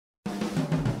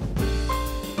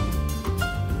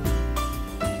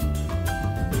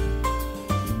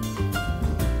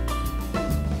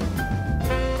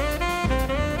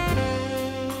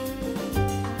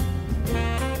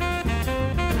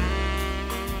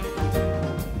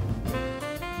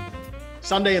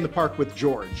Sunday in the Park with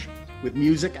George, with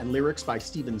music and lyrics by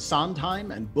Stephen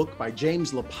Sondheim and book by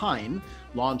James Lapine,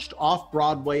 launched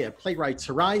off-Broadway at Playwrights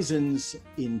Horizons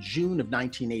in June of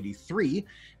 1983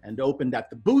 and opened at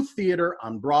the Booth Theater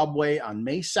on Broadway on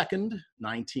May 2nd,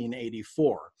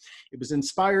 1984. It was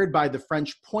inspired by the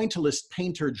French pointillist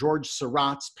painter Georges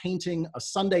Seurat's painting A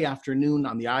Sunday Afternoon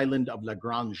on the Island of La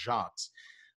Grande Jatte.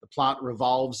 The plot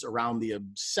revolves around the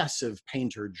obsessive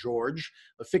painter George,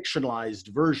 a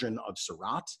fictionalized version of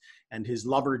Seurat, and his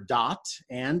lover Dot,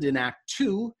 and in Act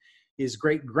 2, his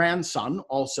great-grandson,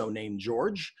 also named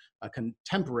George, a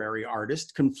contemporary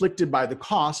artist, conflicted by the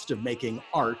cost of making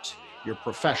art your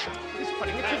profession. He's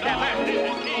putting it together,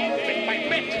 bit by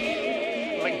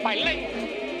bit, link by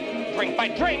link, drink by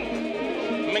drink,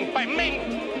 mink by mink,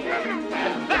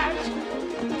 and that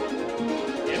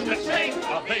is the state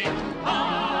of the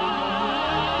art.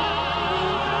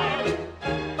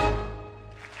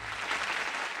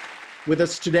 With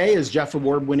us today is Jeff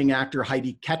Award-winning actor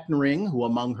Heidi Kettering, who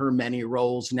among her many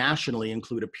roles nationally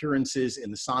include appearances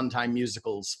in the Sondheim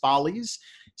musicals Follies,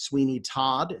 Sweeney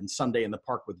Todd, and Sunday in the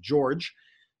Park with George.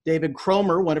 David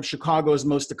Cromer, one of Chicago's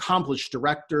most accomplished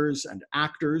directors and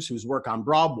actors whose work on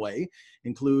Broadway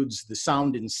includes The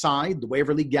Sound Inside, the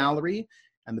Waverly Gallery,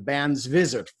 and The Band's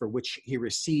Visit, for which he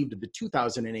received the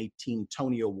 2018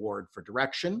 Tony Award for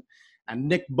direction. And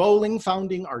Nick Bowling,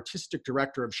 founding artistic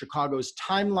director of Chicago's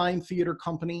Timeline Theater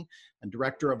Company and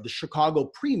director of the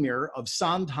Chicago premiere of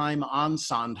Sondheim on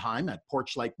Sondheim at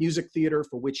Porchlight Music Theater,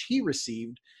 for which he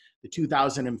received the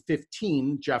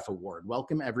 2015 Jeff Award.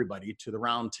 Welcome, everybody, to the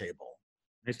roundtable.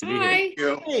 Nice to be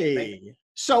here. Hey.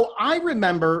 So I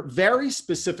remember very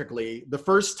specifically the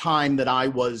first time that I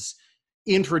was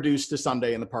introduced to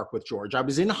Sunday in the Park with George. I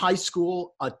was in high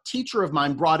school. A teacher of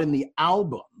mine brought in the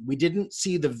album. We didn't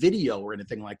see the video or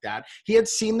anything like that. He had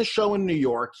seen the show in New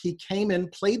York. He came in,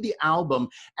 played the album,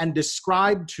 and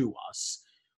described to us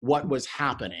what was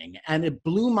happening. And it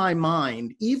blew my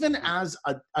mind. Even as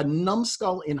a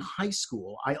numbskull in high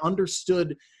school, I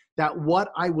understood that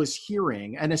what I was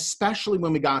hearing, and especially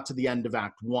when we got to the end of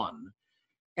Act 1,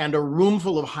 and a room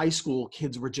full of high school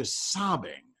kids were just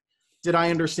sobbing, did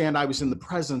I understand I was in the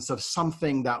presence of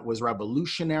something that was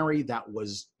revolutionary, that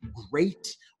was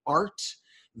great art,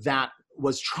 that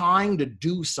was trying to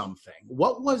do something.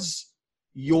 What was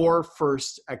your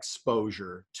first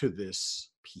exposure to this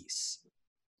piece?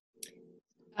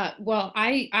 Well,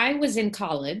 I was in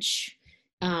college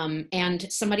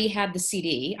and somebody had the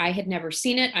CD. I had never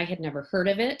seen it. I had never heard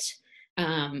of it.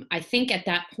 I think at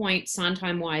that point,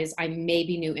 Sondheim-wise, I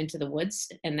maybe knew Into the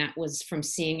Woods, and that was from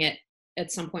seeing it at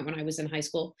some point when I was in high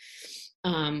school.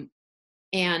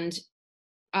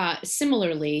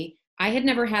 Similarly, I had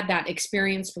never had that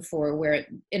experience before where,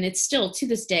 and it's still to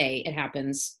this day, it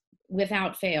happens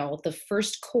without fail, the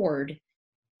first chord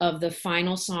of the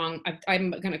final song,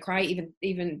 I'm going to cry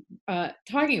even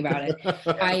talking about it.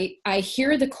 I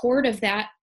hear the chord of that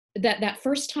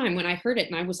first time when I heard it,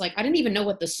 and I was like, I didn't even know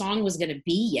what the song was going to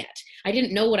be yet. I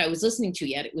didn't know what I was listening to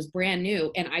yet. It was brand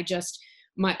new. And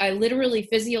I literally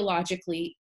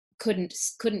physiologically couldn't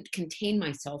contain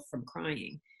myself from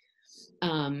crying.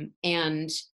 I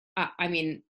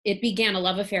mean, it began a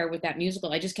love affair with that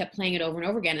musical. I just kept playing it over and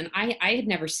over again. And I had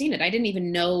never seen it. I didn't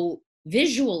even know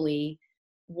visually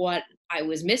what I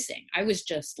was missing. I was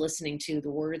just listening to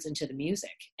the words and to the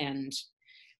music. And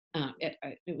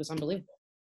it was unbelievable.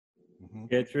 Mm-hmm.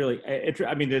 It's really,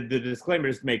 I mean, the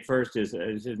disclaimer to make first is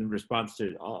in response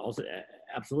to, also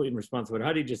absolutely in response to what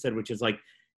Heidi just said, which is like,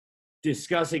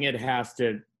 discussing it has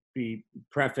to be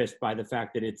prefaced by the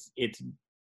fact that it's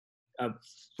a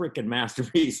freaking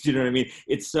masterpiece. You know what I mean?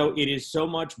 It is so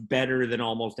much better than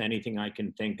almost anything I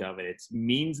can think of. And it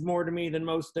means more to me than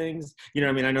most things. You know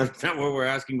what I mean? I know that's not what we're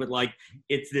asking, but like,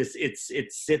 it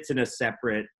sits in a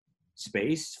separate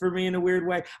space for me in a weird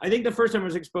way. I think the first time I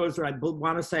was exposed to it, I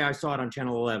want to say I saw it on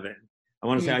Channel 11. I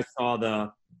want to say I saw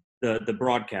the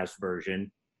broadcast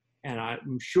version, and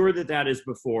I'm sure that is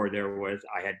before I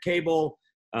had cable,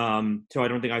 so I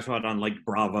don't think I saw it on like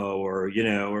Bravo or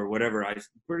or whatever. I'm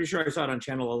pretty sure I saw it on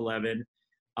Channel 11.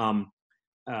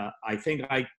 I think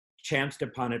I chanced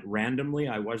upon it randomly.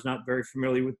 I was not very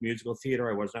familiar with musical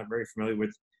theater. I was not very familiar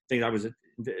with things. I was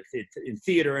in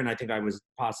theater, and I think I was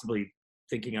possibly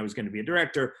thinking I was going to be a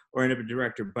director or end up a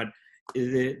director. But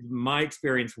my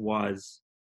experience was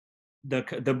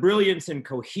the brilliance and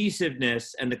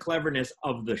cohesiveness and the cleverness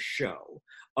of the show,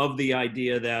 of the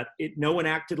idea that no one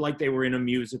acted like they were in a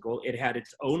musical. It had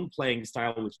its own playing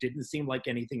style, which didn't seem like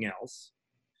anything else.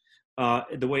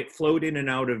 The way it flowed in and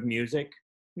out of music,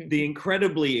 the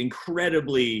incredibly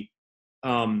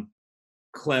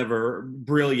clever,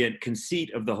 brilliant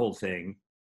conceit of the whole thing,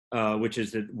 which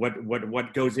is that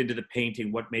what goes into the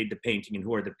painting, what made the painting, and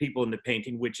who are the people in the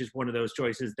painting, which is one of those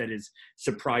choices that is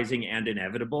surprising and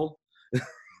inevitable.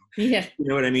 Yeah. You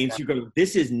know what I mean? So you go,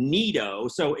 this is neato.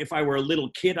 So if I were a little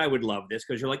kid, I would love this,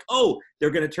 because you're like, oh,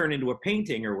 they're going to turn into a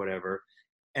painting or whatever.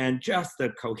 And just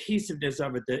the cohesiveness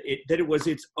of it, that it was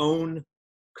its own,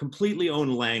 completely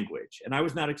own language. And I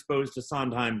was not exposed to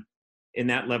Sondheim in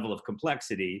that level of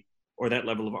complexity or that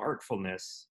level of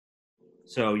artfulness.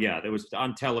 So yeah, there was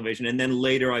on television. And then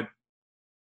later, I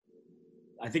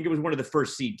think it was one of the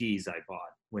first CDs I bought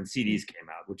when CDs came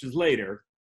out, which is later,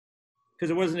 because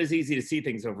it wasn't as easy to see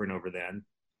things over and over then.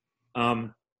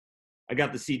 I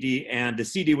got the CD, and the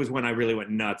CD was when I really went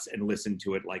nuts and listened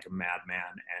to it like a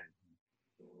madman.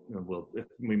 And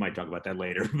we might talk about that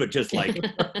later, but just like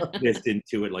listened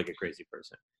to it like a crazy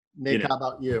person. Nick, how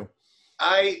about you?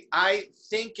 I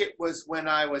think it was when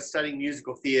I was studying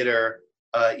musical theater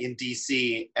in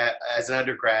DC as an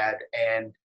undergrad,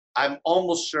 and I'm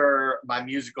almost sure my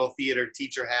musical theater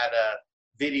teacher had a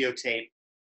videotape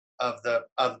of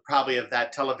probably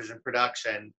that television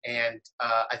production, and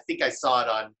I think I saw it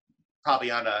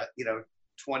probably on a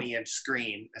 20-inch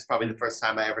screen. That's probably the first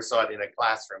time I ever saw it in a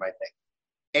classroom, I think.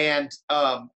 And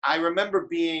I remember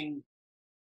being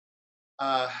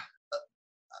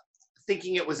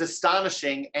thinking it was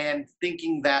astonishing, and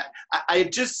thinking that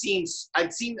I'd seen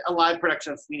a live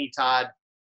production of Sweeney Todd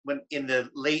when in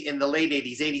the late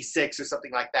 80s, 86 or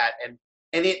something like that, and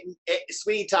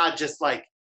Sweeney Todd just like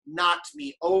knocked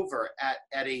me over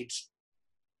at age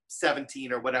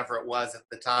 17 or whatever it was at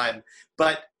the time.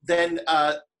 But then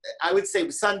I would say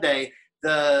with Sunday,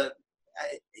 it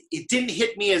didn't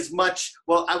hit me as much.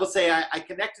 Well, I will say I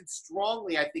connected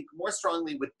strongly, I think more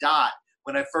strongly with Dot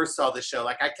when I first saw the show.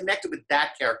 Like, I connected with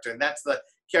that character, and that's the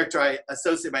character I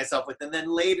associate myself with. And then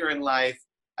later in life,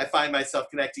 I find myself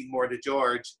connecting more to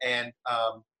George, and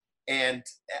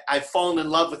I've fallen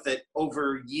in love with it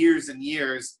over years and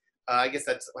years. I guess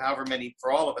that's however many,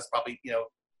 for all of us, probably,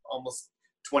 almost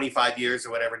 25 years or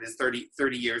whatever it is, 30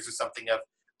 years or something of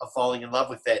falling in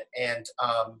love with it. And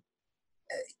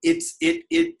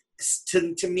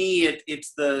to me,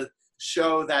 it's the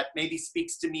show that maybe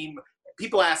speaks to me.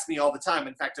 People ask me all the time.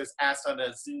 In fact, I was asked on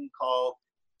a Zoom call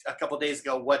a couple of days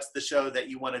ago, what's the show that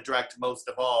you want to direct most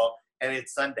of all? And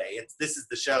it's Sunday. This is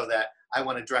the show that I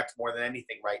want to direct more than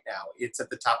anything right now. It's at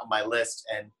the top of my list,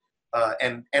 and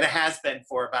it has been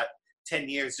for about 10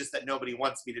 years, just that nobody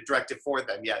wants me to direct it for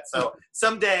them yet. So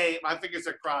someday, my fingers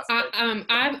are crossed.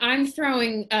 I'm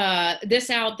throwing this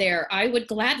out there. I would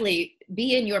gladly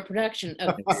be in your production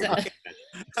of No,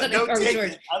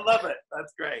 George. I love it.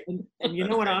 That's great. And you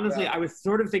know what? Honestly, I was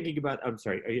sort of thinking about. I'm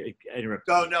sorry, I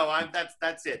interrupted. Oh no,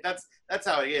 that's it. That's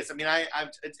how it is. I mean,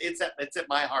 it's at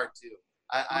my heart too.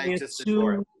 I just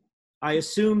adore it. I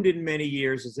assumed in many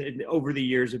years, over the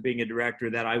years of being a director,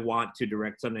 that I want to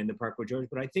direct Sunday in the Park with George.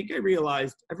 But I think I've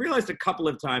realized a couple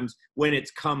of times when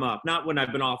it's come up, not when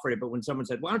I've been offered it, but when someone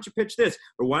said, why don't you pitch this?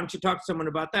 Or why don't you talk to someone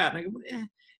about that? And I go, eh.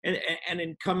 And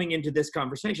in coming into this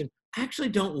conversation, I actually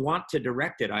don't want to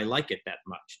direct it. I like it that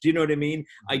much. Do you know what I mean?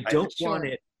 I don't want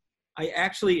it. I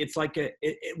actually, it's like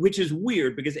which is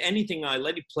weird, because anything I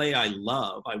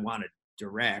love, I want to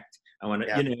direct. I want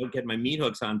to, get my meat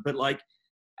hooks on. But like,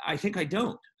 I think I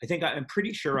don't. I'm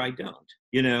pretty sure I don't.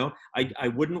 I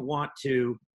wouldn't want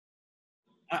to.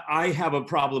 I have a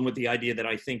problem with the idea that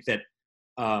I think that,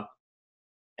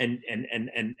 and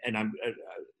I'm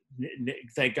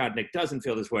thank God Nick doesn't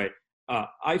feel this way.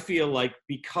 I feel like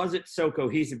because it's so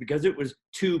cohesive, because it was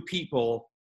two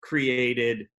people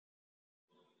created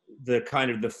the kind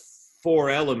of the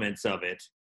four elements of it.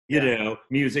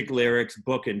 Music, lyrics,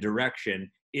 book, and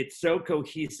direction. It's so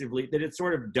cohesively that it's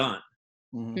sort of done.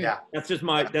 Mm-hmm. Yeah, that's just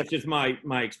my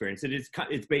experience.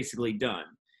 It's basically done,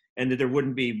 and that there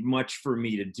wouldn't be much for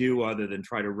me to do other than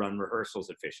try to run rehearsals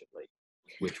efficiently,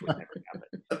 which would never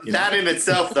happen. That in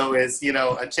itself, though, is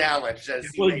a challenge. As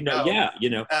you may know. Yeah,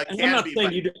 and I'm not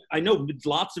saying I know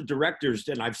lots of directors,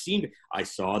 and I've seen it a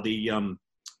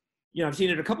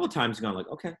couple of times and gone like,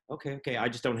 okay, I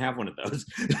just don't have one of those.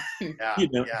 Yeah.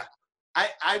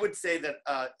 I would say that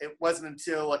it wasn't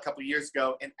until a couple of years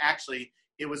ago, and actually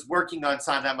it was working on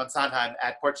Sondheim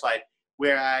at Porchlight,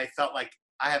 where I felt like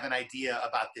I have an idea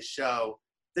about this show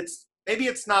that's, maybe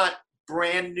it's not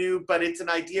brand new, but it's an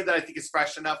idea that I think is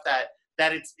fresh enough that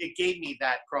it gave me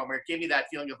that, Cromer. It gave me that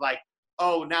feeling of like,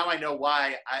 oh, now I know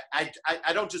why. I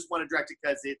don't just want to direct it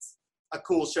because it's a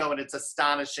cool show and it's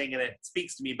astonishing and it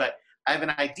speaks to me, but I have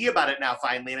an idea about it now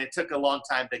finally, and it took a long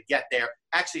time to get there,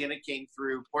 actually, and it came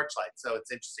through Porchlight. So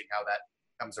it's interesting how that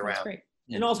comes around. That's great.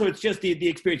 And also, it's just the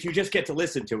experience. You just get to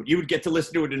listen to it. You would get to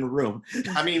listen to it in a room.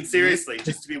 I mean, seriously,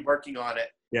 just to be working on it.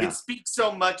 Yeah. It speaks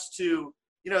so much to,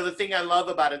 the thing I love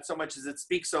about it so much is it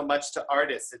speaks so much to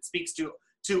artists. It speaks to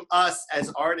us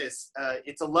as artists.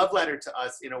 It's a love letter to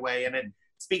us in a way, and it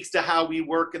speaks to how we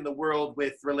work in the world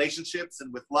with relationships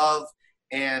and with love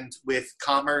and with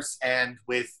commerce and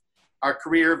with our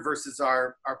career versus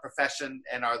our profession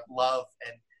and our love.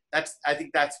 And I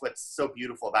think that's what's so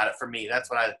beautiful about it for me. That's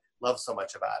what I love so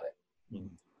much about it.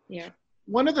 Yeah.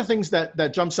 One of the things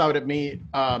that jumps out at me,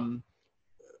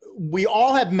 we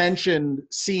all have mentioned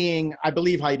seeing, I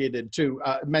believe Heidi did too,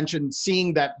 mentioned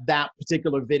seeing that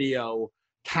particular video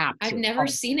captured. I've never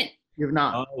seen it. You've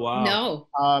not? Oh, wow. No.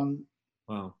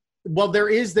 Wow. Well, there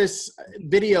is this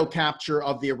video capture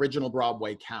of the original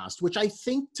Broadway cast, which I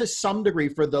think to some degree,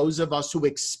 for those of us who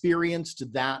experienced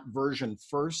that version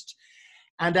first,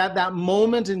 and at that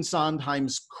moment in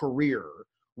Sondheim's career,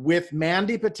 with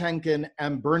Mandy Patinkin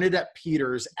and Bernadette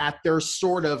Peters at their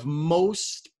sort of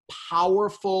most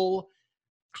powerful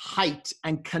height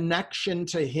and connection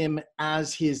to him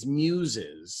as his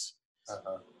muses,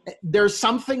 there's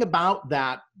something about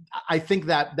that, I think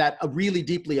that really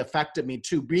deeply affected me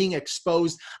too, being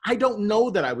exposed. I don't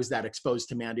know that I was that exposed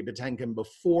to Mandy Patinkin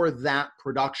before that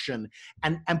production,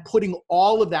 and putting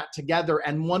all of that together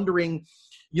and wondering,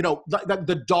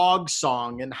 the dog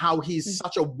song and how he's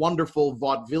such a wonderful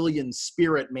vaudevillian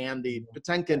spirit, Mandy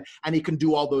Patinkin, and he can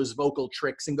do all those vocal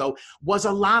tricks and go, was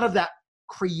a lot of that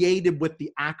created with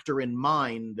the actor in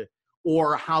mind,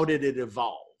 or how did it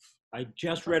evolve? I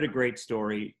just read a great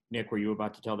story. Nick, were you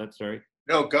about to tell that story?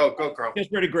 No, go, Carl.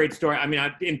 Just read a great story. I mean,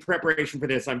 in preparation for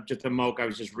this, I'm just a moke. I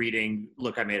was just reading,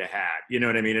 Look, I Made a Hat, you know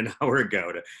what I mean, an hour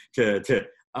ago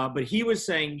but he was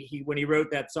saying when he wrote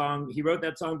that song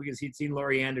because he'd seen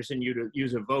Laurie Anderson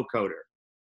use a vocoder.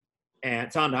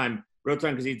 And Sondheim wrote the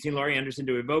song because he'd seen Laurie Anderson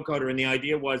do a vocoder, and the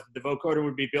idea was the vocoder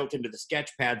would be built into the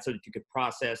sketch pad so that you could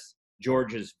process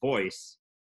George's voice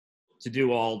to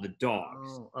do all the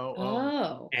dogs.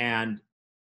 Oh. And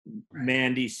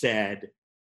Mandy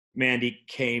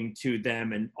came to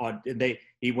them and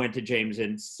he went to James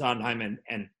and Sondheim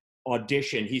and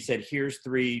auditioned. He said, here's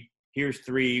three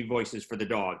voices for the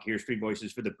dog, here's 3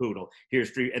 voices for the poodle,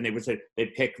 here's 3, and they would say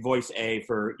they'd pick voice A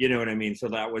for, you know what I mean? So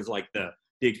that was like the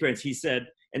experience. He said,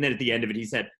 and then at the end of it, he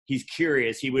said he's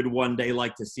curious, he would one day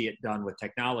like to see it done with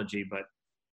technology, but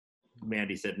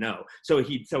Mandy said no. So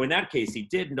in that case he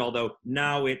didn't, although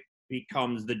now it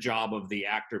becomes the job of the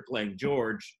actor playing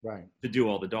George, right, to do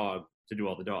all the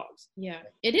dogs. Yeah,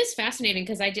 it is fascinating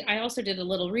because I also did a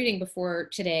little reading before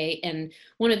today, and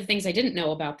one of the things I didn't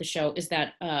know about the show is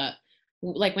that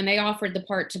like when they offered the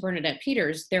part to Bernadette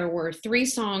Peters, there were 3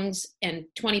 songs and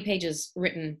 20 pages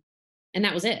written, and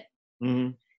that was it.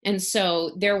 Mm-hmm. And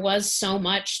so there was so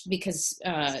much, because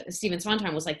Stephen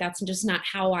Sondheim was like, that's just not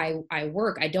how I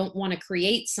work. I don't want to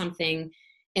create something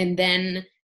and then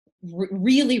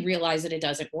really realize that it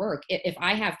doesn't work. If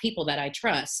I have people that I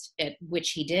trust,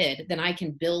 which he did, then I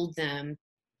can build them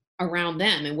around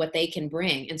them and what they can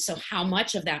bring. And so how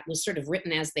much of that was sort of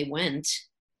written as they went.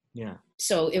 Yeah.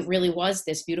 So it really was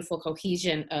this beautiful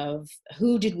cohesion of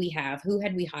who did we have, who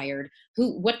had we hired,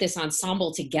 what this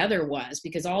ensemble together was,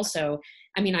 because also,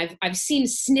 I mean, I've seen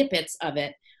snippets of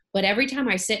it, but every time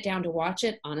I sit down to watch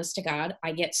it, honest to God,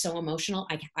 I get so emotional.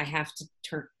 I have to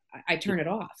turn it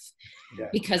off,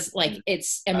 because like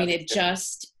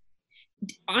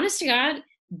honest to God,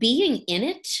 being in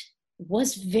it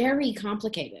was very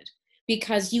complicated,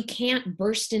 because you can't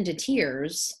burst into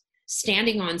tears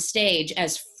standing on stage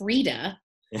as Frida,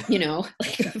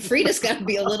 like Frida's got to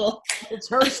be a little. It's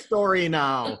her story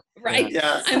now. Right.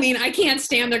 Yeah. I mean, I can't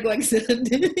stand there going,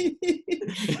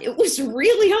 it was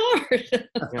really hard.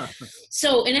 Yeah.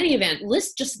 So in any event,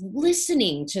 just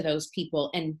listening to those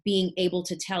people and being able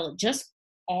to tell just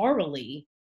orally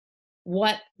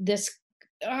what this,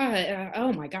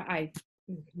 oh my God,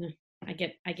 I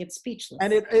get speechless.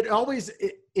 And it always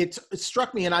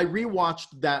struck me, and I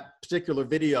rewatched that particular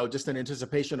video just in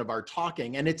anticipation of our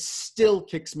talking, and it still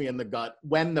kicks me in the gut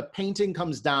when the painting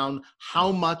comes down,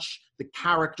 how much the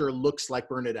character looks like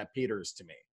Bernadette Peters to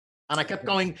me. And I kept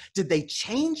going, did they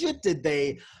change it?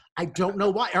 I don't know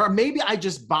why, or maybe I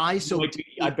just buy so.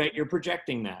 I bet you're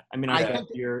projecting that. I mean, I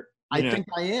think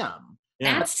I am.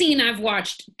 Yeah. That scene I've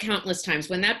watched countless times.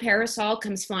 When that parasol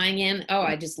comes flying in,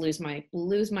 I just lose my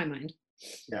mind.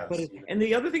 Yes. And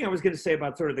the other thing I was going to say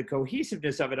about sort of the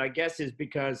cohesiveness of it, I guess, is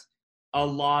because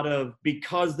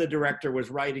the director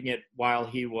was writing it while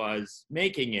he was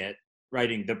making it,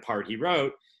 writing the part he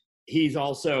wrote, he's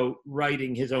also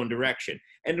writing his own direction.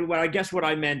 And what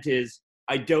I meant is,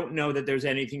 I don't know that there's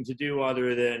anything to do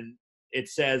other than it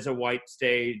says a white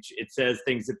stage, it says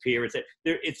things appear,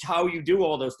 it's how you do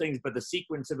all those things, but the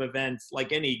sequence of events,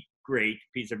 like any great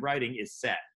piece of writing, is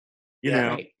set, you know.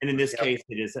 Right. And in this case,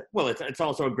 it is, well, it's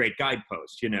also a great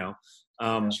guidepost, you know.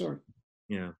 Sure.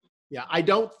 Yeah. Yeah, I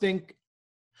don't think,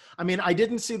 I mean, I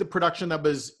didn't see the production that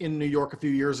was in New York a few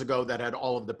years ago that had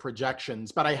all of the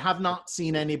projections, but I have not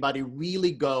seen anybody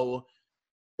really go,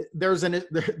 there's a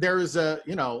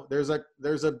you know, there's a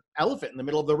elephant in the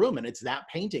middle of the room, and it's that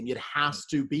painting. It has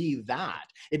to be that.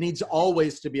 It needs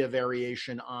always to be a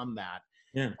variation on that.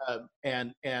 Yeah.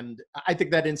 And I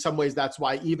think that in some ways that's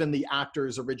why even the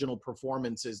actor's original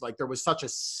performances, like there was such a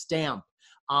stamp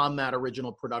on that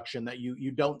original production that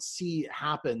you don't see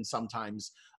happen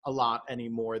sometimes a lot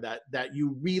anymore, that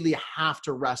you really have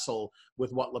to wrestle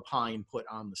with what Lapine put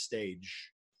on the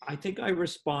stage. I think I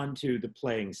respond to the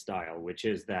playing style, which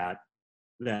is that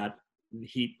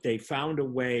they found a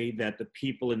way that the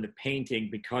people in the painting,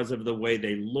 because of the way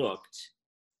they looked,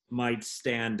 might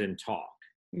stand and talk.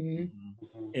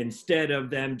 Mm-hmm. Instead of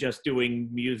them just doing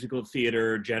musical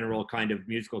theater, general kind of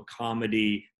musical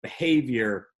comedy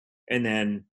behavior, and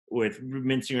then with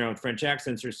mincing around with French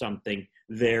accents or something,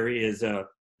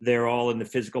 they're all in the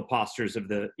physical postures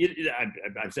of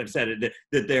I've said it,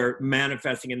 that they're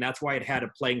manifesting, and that's why it had a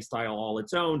playing style all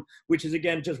its own, which is,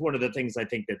 again, just one of the things I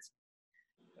think that's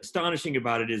astonishing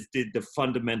about it is the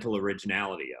fundamental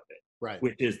originality of it. Right.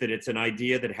 Which is that it's an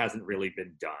idea that hasn't really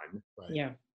been done. Right.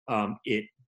 Yeah. It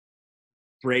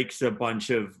breaks a bunch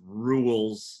of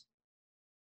rules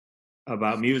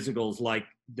about musicals, like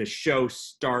the show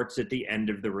starts at the end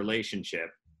of the relationship,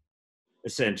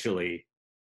 essentially,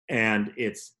 and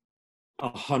it's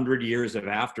 100 years of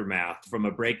aftermath from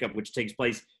a breakup, which takes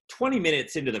place 20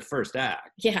 minutes into the first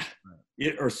act. Yeah.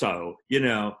 Or so, you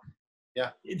know. Yeah.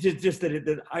 It's just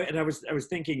that I was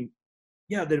thinking,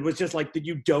 yeah, that it was just like that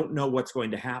you don't know what's going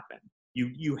to happen.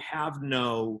 You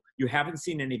haven't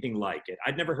seen anything like it.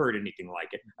 I'd never heard anything like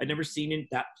it. I'd never seen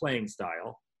that playing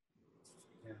style.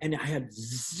 Yeah. And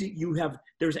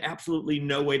there's absolutely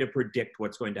no way to predict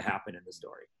what's going to happen in the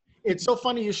story. It's so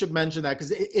funny you should mention that,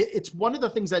 because it's one of the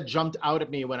things that jumped out at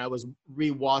me when I was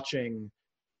rewatching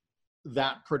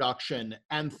that production,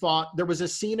 and thought there was a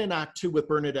scene in Act 2 with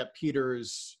Bernadette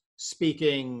Peters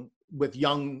speaking with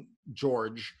young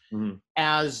George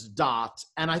as Dot,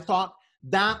 and I thought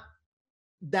that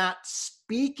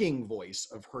speaking voice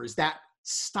of hers, that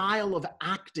style of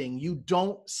acting, you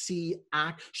don't see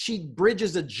she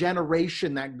bridges a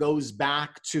generation that goes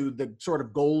back to the sort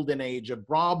of golden age of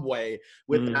Broadway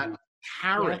with that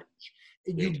carriage.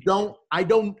 Yeah.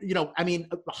 I mean,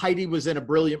 Heidi was in a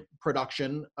brilliant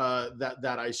production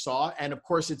that I saw, and of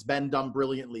course it's been done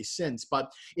brilliantly since,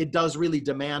 but it does really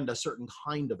demand a certain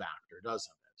kind of actor,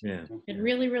 doesn't it? Yeah. It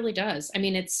really, really does. I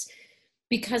mean, it's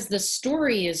because the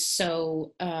story is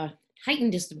so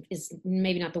heightened is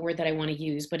maybe not the word that I want to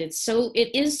use, but it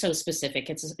is so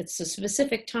specific. It's a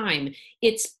specific time.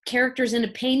 It's characters in a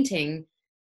painting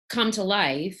come to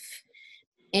life,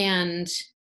 and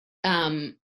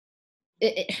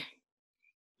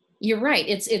you're right.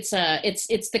 It's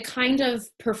the kind of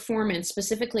performance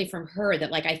specifically from her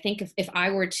that, like, I think if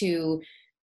I were to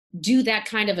do that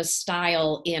kind of a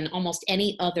style in almost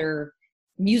any other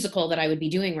musical that I would be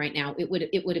doing right now, it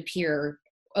would appear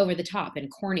over the top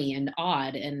and corny and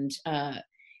odd, and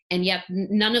yet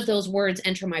none of those words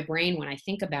enter my brain when I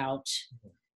think about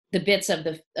the bits of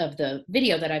the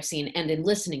video that I've seen and in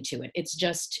listening to it. It's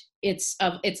just it's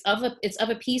of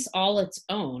a piece all its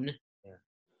own.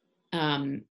 Yeah.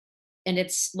 And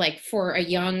it's like for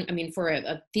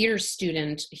a theater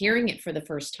student hearing it for the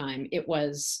first time,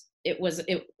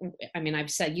 I mean,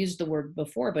 I've used the word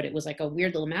before, but it was like a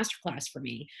weird little masterclass for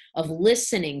me of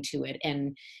listening to it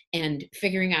and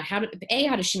figuring out how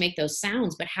does she make those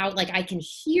sounds, but how, like, I can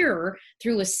hear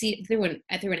through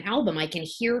an album, I can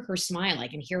hear her smile, I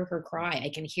can hear her cry,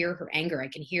 I can hear her anger, I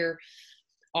can hear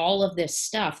all of this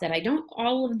stuff that I don't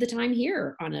all of the time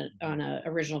hear on a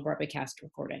original Broadway cast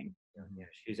recording. Yeah,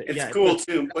 it's cool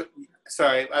too. But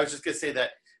sorry, I was just gonna say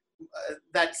that.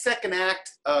 That second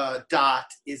act, Dot,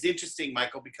 is interesting,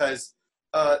 Michael, because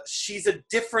she's a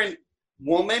different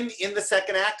woman in the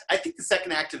second act. I think the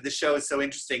second act of the show is so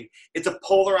interesting. It's a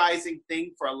polarizing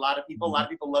thing for a lot of people. A lot of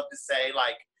people love to say,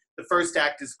 like, the first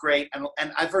act is great. And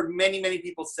I've heard many, many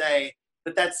people say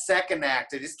that second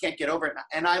act, I just can't get over it.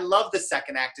 And I love the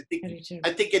second act.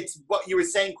 I think it's what you were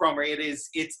saying, Cromer.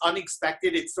 It's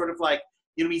unexpected. It's sort of like,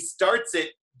 he starts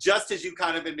it just as you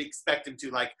kind of expect him to.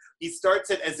 Like, he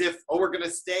starts it as if, we're going to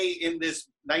stay in this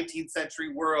 19th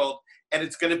century world, and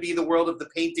it's going to be the world of the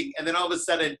painting. And then all of a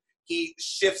sudden, he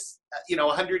shifts,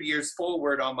 100 years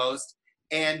forward almost,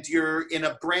 and you're in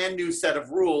a brand new set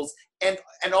of rules, and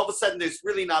all of a sudden there's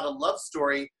really not a love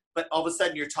story, but all of a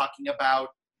sudden you're talking about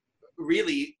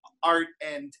really art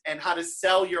and how to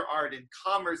sell your art and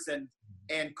commerce and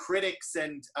critics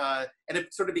and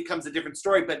it sort of becomes a different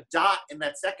story. But Dot in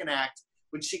that second act,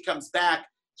 when she comes back,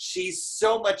 she's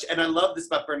so much, and I love this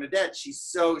about Bernadette,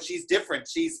 she's different.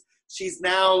 She's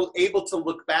now able to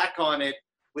look back on it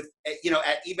with,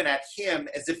 even at him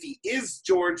as if he is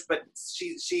George, but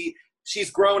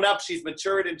she's grown up, she's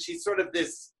matured, and she's sort of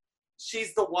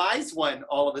she's the wise one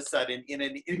all of a sudden.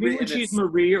 When she's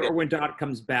Marie, or when Dot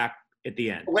comes back at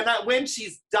the end? When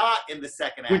she's Dot in the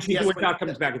second act. When Dot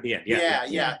comes back at the end.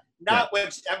 Yeah. Not when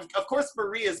of course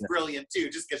Marie is brilliant too,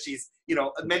 just because she's,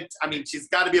 she's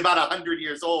got to be about 100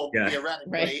 years old,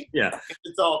 theoretically. Right. Yeah. If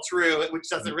it's all true, which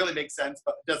doesn't really make sense,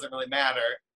 but it doesn't really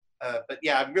matter. But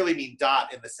yeah, I really mean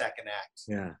Dot in the second act.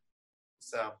 Yeah.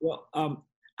 So. Well,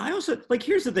 I also,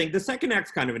 here's the thing. The second act's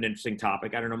kind of an interesting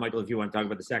topic. I don't know, Michael, if you want to talk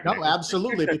about the second act. No,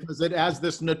 absolutely, because it has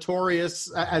this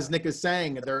notorious, as Nick is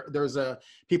saying, there's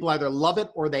people either love it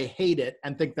or they hate it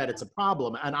and think that it's a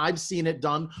problem. And I've seen it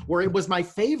done where it was my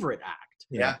favorite act.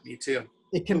 Yeah, me too.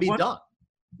 It can be done.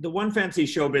 The one fancy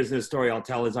show business story I'll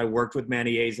tell is I worked with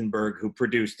Manny Eisenberg, who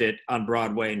produced it on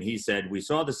Broadway, and he said, we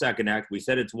saw the second act. We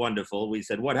said, it's wonderful. We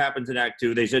said, what happens in act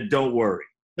 2? They said, don't worry.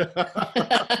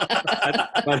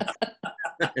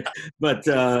 But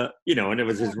and it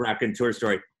was his raconteur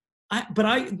story.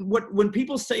 When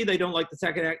people say they don't like the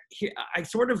second act, I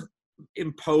sort of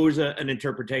impose an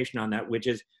interpretation on that, which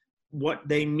is what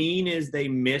they mean is they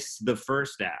miss the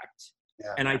first act.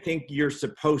 Yeah. And I think you're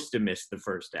supposed to miss the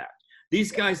first act.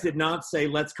 These guys did not say,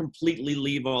 let's completely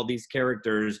leave all these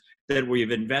characters that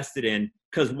we've invested in,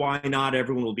 because why not?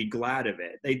 Everyone will be glad of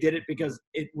it. They did it because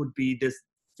it would be this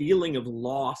feeling of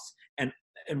loss, and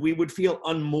we would feel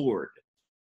unmoored.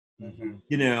 Mm-hmm.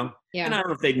 Yeah. And I don't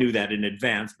know if they knew that in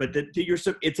advance, but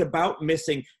it's about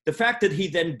missing the fact that he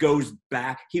then goes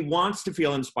back. He wants to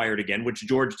feel inspired again, which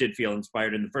George did feel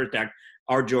inspired in the first act.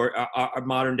 Our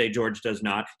modern day George does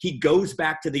not. He goes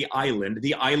back to the island.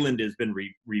 The island has been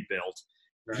rebuilt.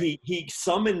 Right. He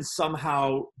summons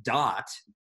somehow Dot,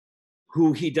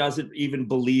 who he doesn't even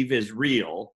believe is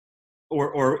real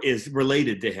or is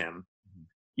related to him,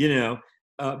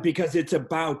 because it's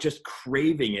about just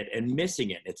craving it and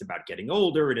missing it. It's about getting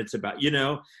older, and it's about,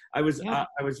 I was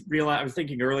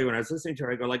thinking earlier when I was listening to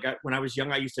her, I go, when I was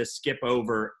young, I used to skip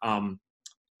over,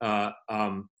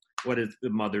 what is the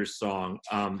Mother's song?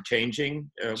 Changing?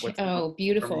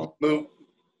 Beautiful.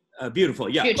 Beautiful,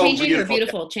 yeah. Changing or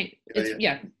beautiful?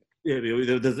 Yeah.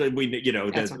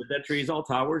 That tree's all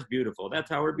towers, beautiful. That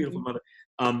tower, beautiful, Mother.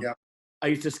 I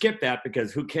used to skip that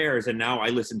because who cares? And now I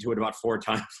listen to it about 4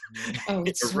 times in a row.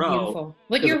 Beautiful.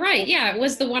 But you're right. Yeah, it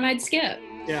was the one I'd skip.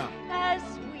 Yeah. As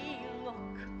we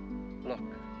look.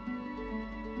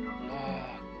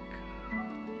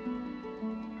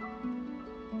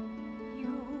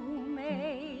 You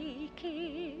make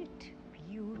it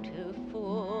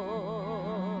beautiful.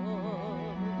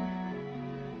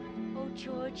 Oh,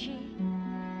 Georgie,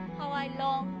 how I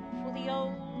long for the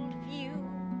old view.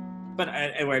 But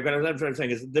anyway, what I'm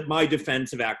saying is that my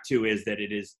defense of Act 2 is that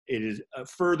it is a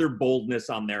further boldness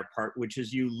on their part, which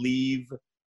is you leave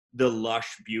the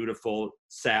lush, beautiful,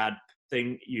 sad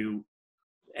thing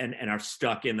and are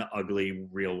stuck in the ugly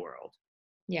real world.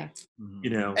 Yeah.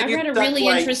 I read a really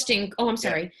interesting. Oh, I'm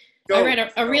sorry. Yeah. I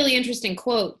read a really interesting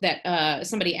quote that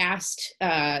somebody asked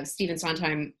Stephen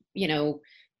Sondheim,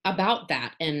 about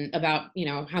that and about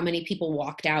how many people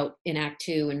walked out in Act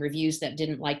 2 and reviews that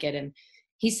didn't like it. And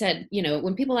he said,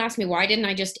 when people ask me, why didn't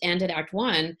I just end at Act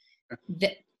 1?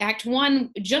 Act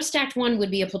 1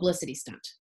 would be a publicity stunt.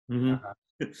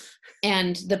 Mm-hmm.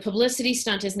 And the publicity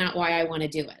stunt is not why I want to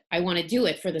do it. I want to do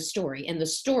it for the story. And the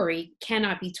story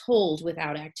cannot be told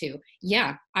without Act 2.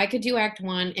 Yeah, I could do Act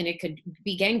 1 and it could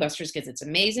be gangbusters because it's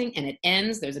amazing and it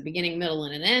ends. There's a beginning, middle,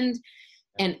 and an end.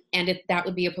 And that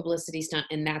would be a publicity stunt,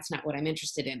 and that's not what I'm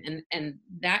interested in. And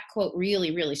that quote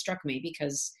really, really struck me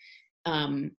because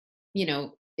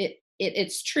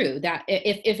it's true that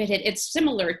it's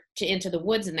similar to Into the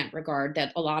Woods in that regard,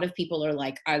 that a lot of people are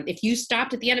like, if you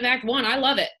stopped at the end of Act 1, I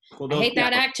love it. I hate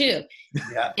that Act 2.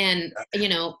 Yeah. And,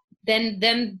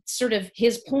 then sort of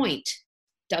his point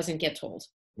doesn't get told.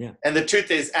 Yeah. And the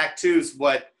truth is, Act 2 is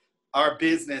what our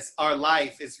business, our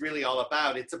life is really all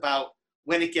about. It's about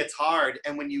when it gets hard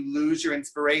and when you lose your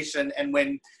inspiration and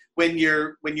when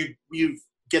you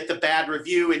get the bad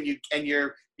review and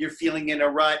you're feeling in a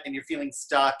rut and you're feeling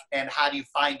stuck, and how do you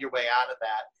find your way out of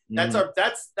that?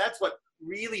 That's what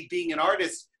really being an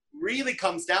artist really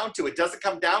comes down to. It doesn't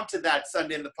come down to that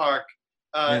Sunday in the Park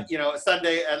you know,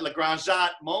 Sunday at Le Grand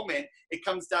Jatte moment. It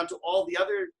comes down to all the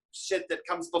other shit that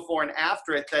comes before and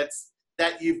after it.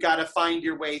 That you've got to find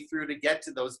your way through to get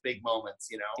to those big moments.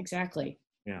 You know. Exactly.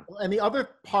 Yeah. And the other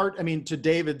part, I mean, to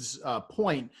David's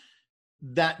point,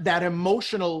 that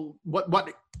emotional,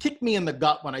 what kicked me in the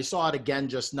gut when I saw it again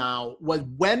just now was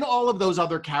when all of those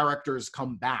other characters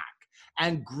come back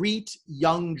and greet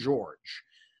young George.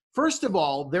 First of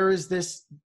all, there is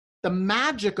the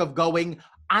magic of going,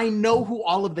 I know who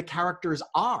all of the characters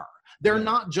are. They're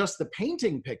not just the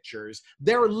painting pictures.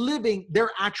 They're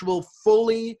actual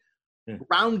fully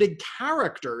rounded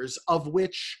characters of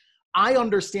which I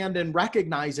understand and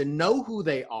recognize and know who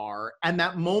they are. And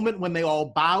that moment when they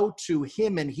all bow to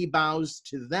him and he bows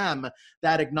to them,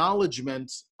 that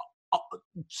acknowledgement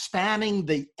spanning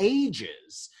the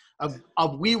ages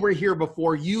of we were here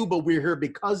before you, but we're here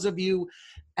because of you.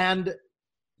 And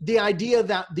the idea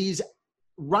that these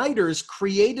writers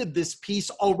created this piece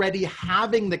already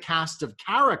having the cast of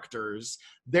characters,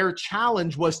 their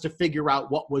challenge was to figure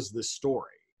out what was the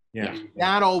story. Yeah.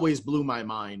 That always blew my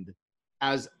mind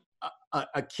as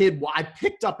a kid. I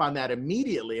picked up on that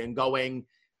immediately and going,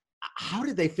 how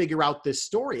did they figure out this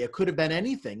story? It could have been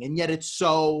anything. And yet it's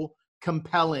so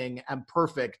compelling and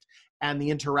perfect. And the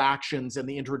interactions and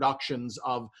the introductions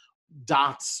of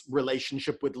Dot's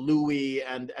relationship with Louis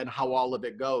and how all of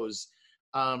it goes.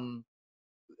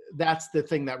 That's the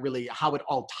thing that really, how it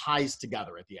all ties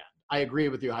together at the end. I agree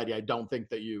with you, Heidi. I don't think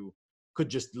that you could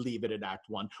just leave it at Act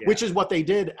One, which is what they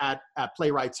did at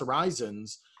Playwrights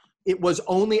Horizons. It was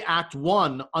only Act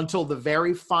One until the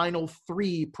very final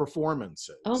 3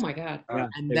 performances. Oh my God.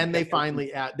 And then they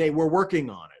finally, they were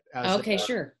working on it. As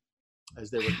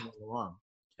they were going along.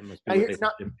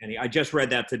 I just read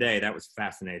that today. That was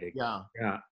fascinating. Yeah.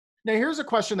 Yeah. Now here's a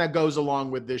question that goes along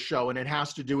with this show, and it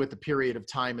has to do with the period of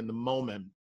time in the moment.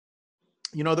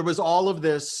 You know, there was all of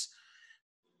this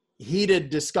heated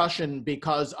discussion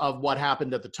because of what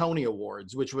happened at the Tony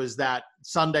Awards, which was that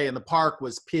Sunday in the Park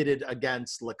was pitted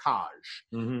against La Cage.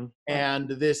 Mm-hmm. And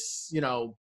this, you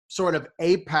know, sort of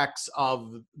apex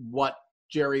of what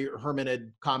Jerry Herman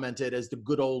had commented as the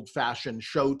good old fashioned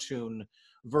show tune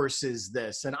versus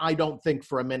this. And I don't think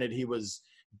for a minute he was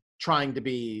trying to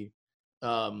be,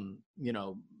 you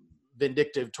know,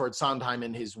 vindictive towards Sondheim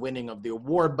in his winning of the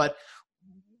award, but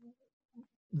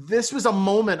this was a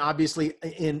moment, obviously,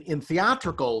 in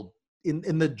theatrical,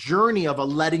 in the journey of a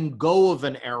letting go of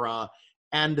an era,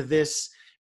 and this,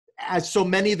 as so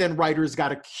many then writers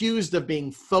got accused of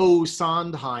being faux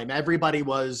Sondheim, everybody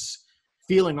was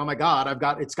feeling, oh my God,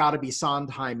 it's got to be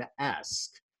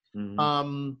Sondheim-esque.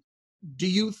 Mm-hmm. Do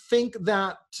you think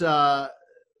that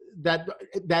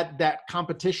that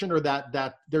competition or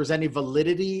that there's any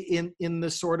validity in the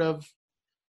sort of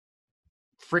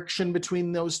friction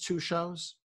between those two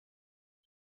shows?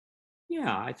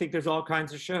 Yeah, I think there's all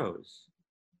kinds of shows.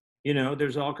 You know,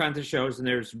 there's all kinds of shows, and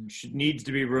there's needs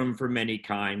to be room for many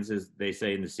kinds, as they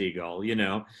say in The Seagull. You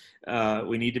know,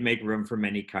 we need to make room for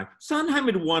many kinds. Sondheim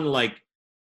had won like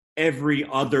every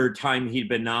other time he'd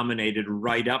been nominated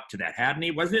right up to that, hadn't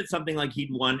he? Wasn't it something like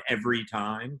he'd won every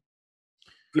time?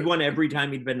 He'd won every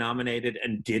time he'd been nominated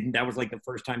and didn't. That was like the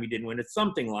first time he didn't win. It's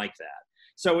something like that.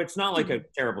 So it's not like a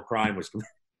terrible crime was committed.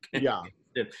 Yeah.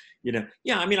 You know,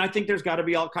 yeah, I mean, I think there's got to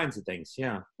be all kinds of things.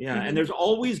 Yeah, yeah. Mm-hmm. And there's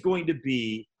always going to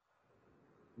be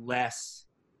less.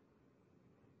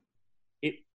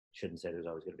 It shouldn't say there's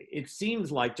always going to be. It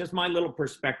seems like, just my little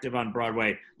perspective on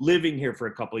Broadway, living here for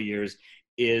a couple of years,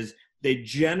 is they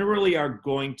generally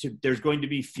there's going to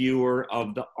be fewer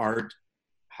of the art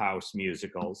house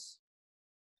musicals.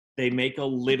 They make a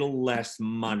little less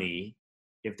money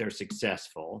if they're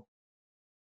successful,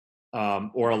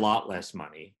 or a lot less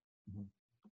money.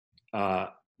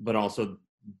 But also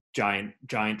giant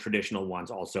traditional ones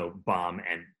also bomb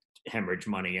and hemorrhage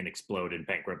money and explode and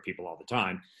bankrupt people all the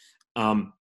time.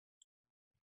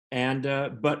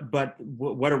 But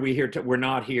what are we here to? We're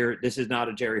not here. This is not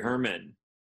a Jerry Herman.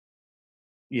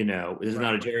 You know, this is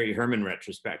not a Jerry Herman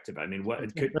retrospective. I mean,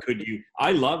 what could you?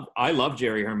 I love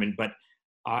Jerry Herman, but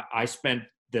I spent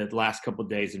the last couple of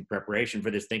days in preparation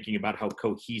for this thinking about how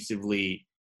cohesively,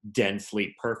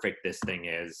 densely perfect this thing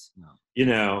is. No. You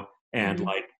know. And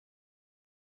like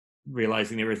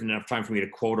realizing there isn't enough time for me to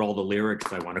quote all the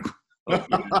lyrics I want to quote.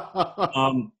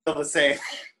 The same.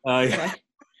 Yeah.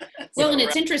 Well, and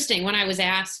it's interesting when I was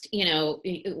asked, you know,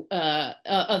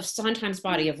 of Sondheim's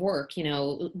body of work, you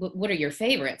know, what are your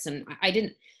favorites? And I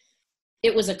didn't.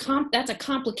 It was that's a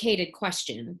complicated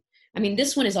question. I mean,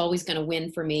 this one is always going to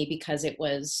win for me because it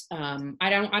was. I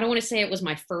don't want to say it was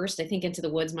my first. I think Into the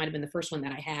Woods might have been the first one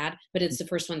that I had, but it's the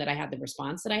first one that I had the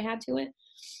response that I had to it.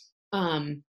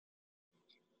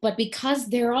 but because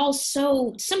they're all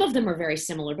so, some of them are very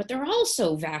similar, but they're all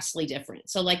so vastly different.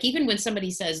 So like, even when somebody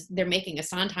says they're making a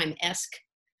Sondheim-esque,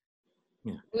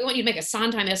 we want you to make a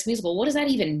Sondheim-esque musical, what does that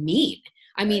even mean?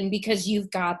 I mean, because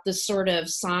you've got the sort of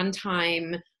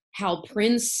Sondheim, Hal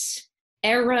Prince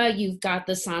era, you've got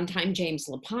the Sondheim, James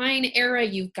Lapine era,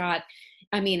 you've got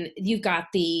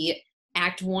the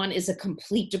Act 1 is a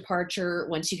complete departure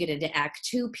once you get into Act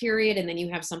 2 period, and then you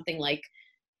have something like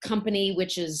Company,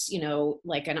 which is, you know,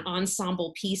 like an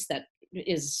ensemble piece that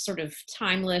is sort of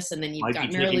timeless, and then you've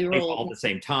got Merrily Roll all at the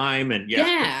same time, and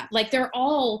like they're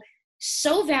all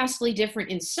so vastly different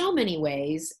in so many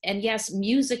ways. And yes,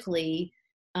 musically,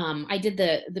 I did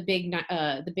the big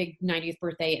 90th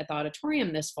birthday at the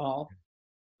auditorium this fall,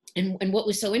 and what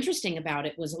was so interesting about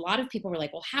it was a lot of people were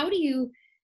like, well,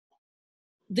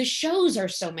 the shows are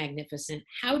so magnificent.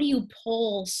 How do you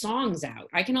pull songs out?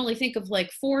 I can only think of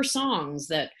like 4 songs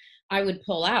that I would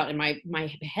pull out, and my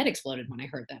head exploded when I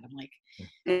heard that. I'm like,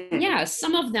 yeah,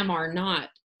 some of them are not,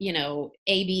 you know,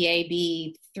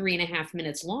 ABAB 3.5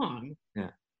 minutes long.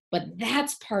 Yeah. But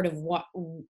that's part of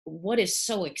what is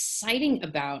so exciting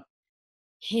about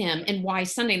him, and why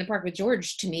Sunday in the Park with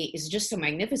George to me is just so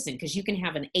magnificent, because you can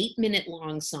have an 8-minute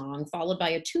long song followed by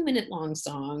a 2-minute long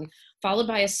song followed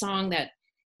by a song that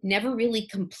never really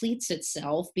completes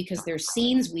itself because there's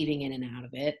scenes weaving in and out of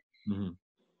it. Mm-hmm.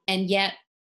 And yet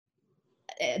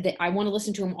I want to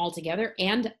listen to them all together,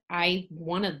 and I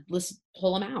want to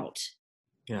pull them out.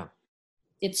 Yeah.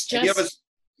 It's just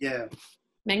yeah,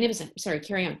 magnificent. Sorry,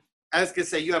 carry on. I was gonna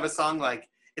say, you have a song like,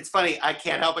 it's funny, I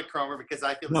can't help it, Cromer, because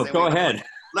I feel the same go way. ahead.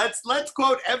 Let's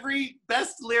quote every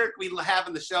best lyric we have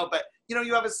in the show, but you know,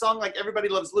 you have a song like Everybody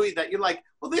Loves Louie that you're like,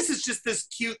 well, this is just this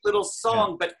cute little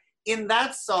song, but in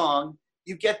that song,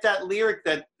 you get that lyric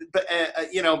that,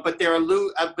 you know, but there are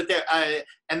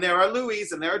and there are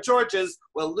Louis and there are Georges.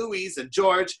 Well, Louis and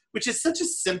George, which is such a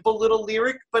simple little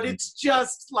lyric, but it's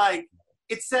just like,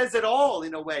 it says it all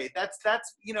in a way. That's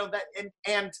you know, that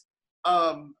and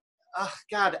oh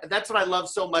God, that's what I love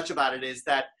so much about it, is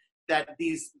that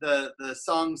the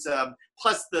songs,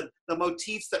 plus the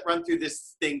motifs that run through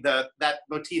this thing, that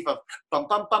motif of bum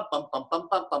bum bum bum bum bum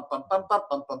bum bum bum bum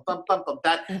bum bum bum bum bum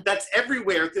bum, that's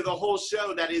everywhere through the whole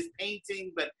show. That is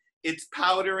painting, but it's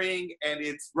powdering and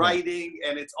it's writing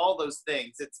and it's all those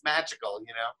things. It's magical,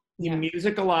 you know. He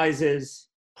musicalizes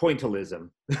pointillism.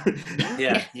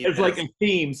 Yeah, it's like a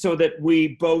theme, so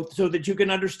that you can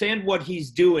understand what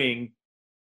he's doing.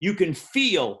 You can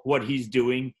feel what he's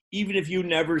doing, even if you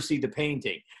never see the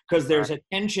painting, because there's a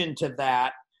tension to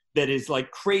that is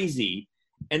like crazy.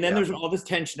 And then there's all this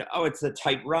tension. Oh, it's the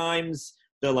tight rhymes,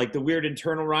 the weird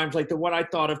internal rhymes. Like the one I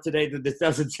thought of today, that this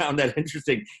doesn't sound that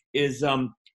interesting, is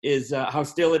how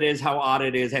still it is, how odd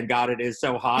it is, and God, it is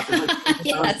so hot.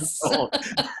 Yes.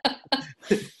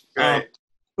 Right.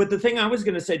 But the thing I was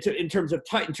going to say, in terms of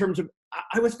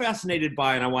I was fascinated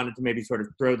by, and I wanted to maybe sort of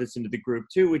throw this into the group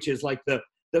too, which is like the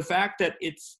fact that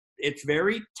it's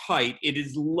very tight. It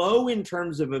is low in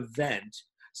terms of event,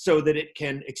 so that it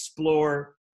can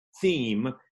explore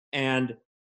theme and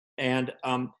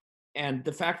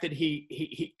the fact that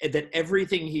he that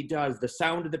everything he does, the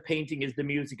sound of the painting is the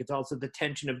music. It's also the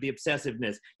tension of the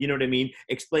obsessiveness. You know what I mean?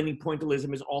 Explaining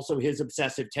pointillism is also his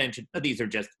obsessive tension. These are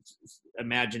just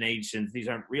imaginations. These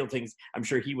aren't real things. I'm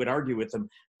sure he would argue with them,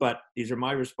 but these are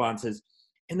my responses.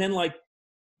 And then like,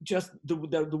 just the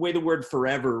way the word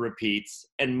forever repeats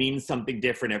and means something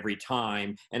different every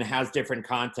time and has different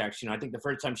context. You know, I think the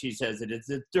first time she says it's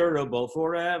durable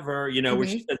forever, you know,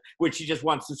 which she just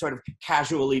wants to sort of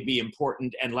casually be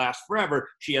important and last forever.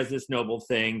 She has this noble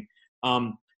thing,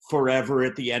 forever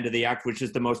at the end of the act, which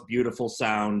is the most beautiful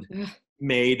sound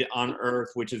made on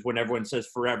earth, which is when everyone says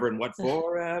forever and what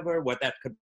forever, what that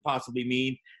could possibly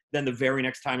mean. Then the very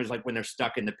next time is like when they're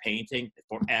stuck in the painting,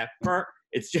 forever.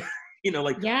 It's just, you know,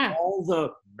 like all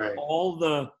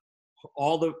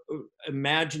the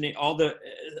imagining, all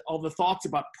the thoughts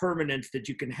about permanence that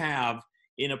you can have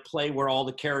in a play where all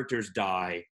the characters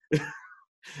die.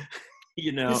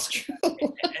 You know,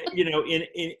 you know,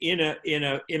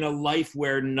 in a life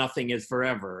where nothing is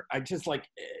forever. I just like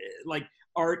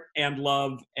art and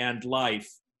love and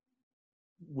life.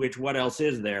 Which what else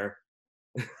is there?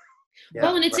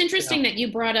 Well, and it's interesting that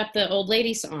you brought up the old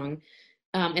lady song.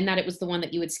 And that it was the one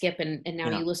that you would skip, and now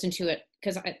you listen to it,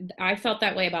 because I felt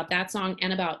that way about that song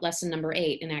and about lesson number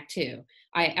 8 in Act 2.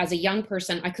 As a young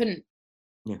person, I couldn't.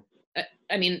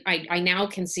 I mean, I now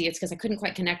can see it's because I couldn't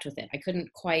quite connect with it. I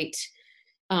couldn't quite,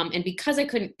 and because I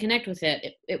couldn't connect with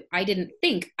it, I didn't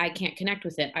think I can't connect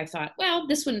with it. I thought, well,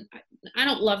 this one, I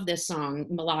don't love this song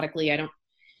melodically. I don't.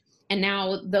 And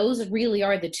now those really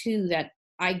are the two that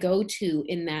I go to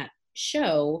in that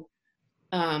show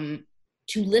to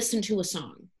listen to a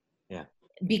song. Yeah.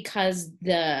 Because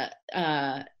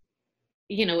it's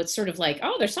sort of like,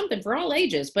 oh, there's something for all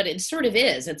ages, but it sort of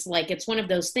is. It's like, it's one of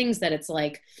those things that it's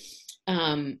like,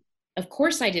 of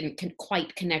course I didn't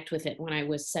quite connect with it when I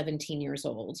was 17 years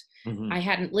old. Mm-hmm. I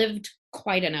hadn't lived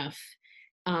quite enough.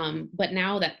 But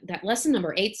now that lesson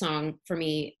number 8 song for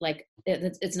me, like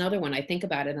it's another one. I think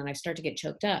about it and I start to get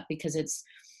choked up because it's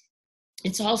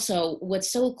also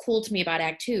what's so cool to me about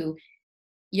Act 2.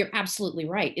 You're absolutely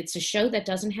right. It's a show that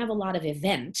doesn't have a lot of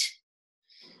event,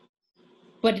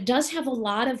 but it does have a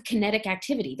lot of kinetic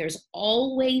activity. There's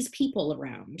always people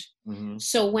around. Mm-hmm.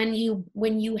 So when you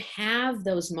have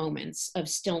those moments of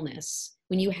stillness,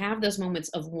 when you have those moments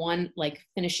of one, like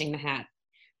finishing the hat,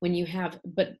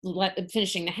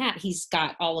 finishing the hat, he's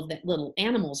got all of the little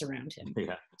animals around him.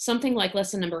 Yeah. Something like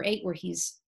lesson number 8, where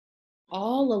he's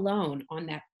all alone on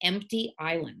that empty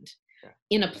island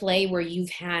in a play where you've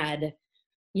had,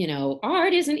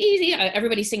 art isn't easy.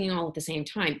 Everybody singing all at the same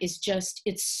time is just,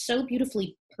 it's so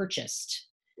beautifully purchased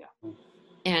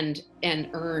and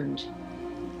earned.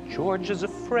 George is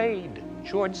afraid.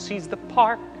 George sees the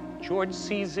park. George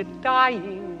sees it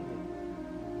dying.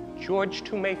 George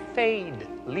too may fade,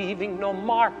 leaving no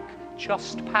mark,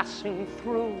 just passing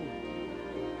through.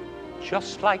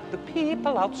 Just like the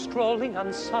people out strolling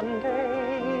on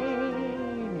Sunday.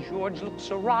 George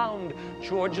looks around.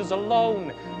 George is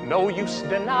alone, no use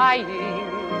denying.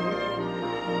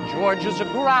 George is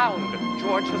aground.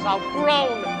 George has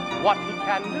outgrown what he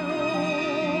can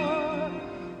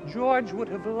do. George would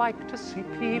have liked to see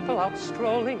people out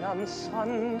strolling on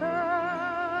Sunday.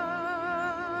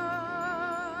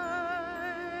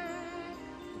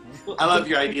 I love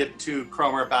your idea too,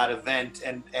 Cromer, about event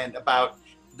and about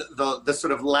the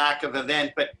sort of lack of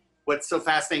event. But what's so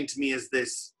fascinating to me is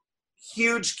this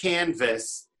huge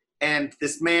canvas and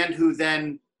this man who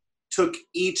then took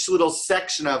each little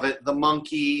section of it, the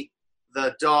monkey,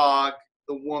 the dog,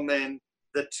 the woman,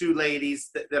 the 2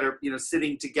 ladies that are,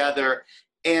 sitting together.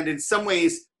 And in some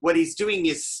ways, what he's doing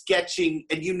is sketching,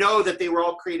 and that they were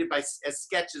all created as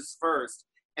sketches first.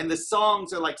 And the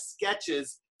songs are like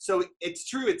sketches. So it's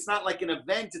true. It's not like an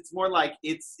event. It's more like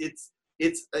it's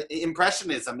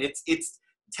impressionism. It's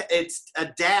a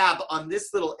dab on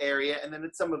this little area, and then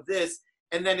it's some of this,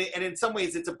 and in some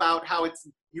ways it's about how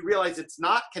you realize it's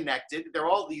not connected. They're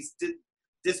all these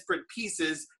disparate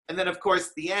pieces, and then of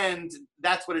course the end.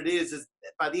 That's what it is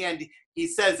by the end he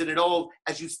says, and it all,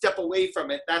 as you step away from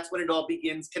it, that's when it all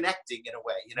begins connecting in a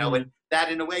way, Mm-hmm. And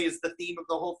that in a way is the theme of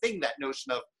the whole thing. That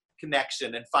notion of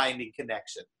connection and finding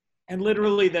connection. And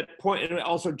literally that point, and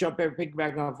also pick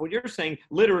back off what you're saying,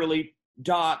 literally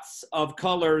dots of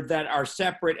color that are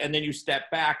separate, and then you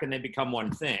step back and they become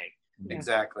one thing. Yeah.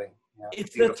 Exactly. Yeah,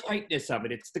 It's beautiful. the tightness of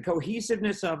it. It's the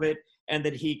cohesiveness of it, and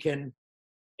that he can,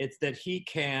 I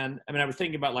mean, I was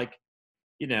thinking about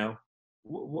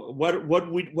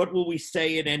what will we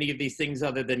say in any of these things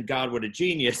other than God, what a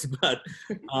genius, but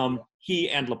he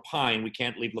and Lapine, we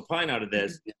can't leave Lapine out of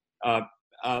this,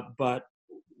 but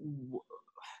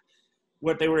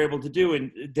what they were able to do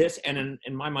in this and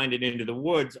in my mind and Into the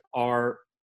Woods are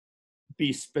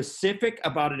be specific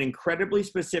about an incredibly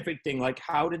specific thing. Like,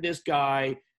 how did this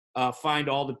guy find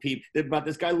all the people, about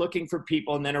this guy looking for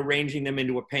people and then arranging them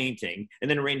into a painting and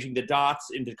then arranging the dots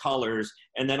into colors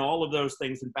and then all of those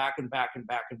things and back and back and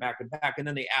back and back and back. And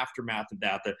then the aftermath of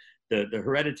that, the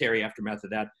hereditary aftermath of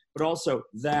that, but also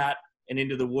that and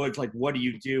Into the Woods, like, what do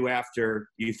you do after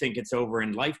you think it's over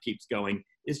and life keeps going,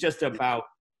 is just about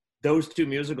those 2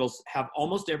 musicals have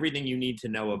almost everything you need to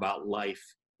know about life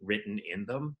written in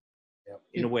them. Yep.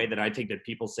 In a way that I think that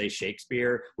people say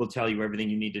Shakespeare will tell you everything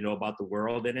you need to know about the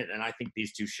world in it. And I think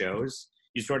these 2 shows,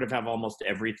 you sort of have almost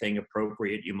everything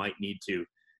appropriate you might need to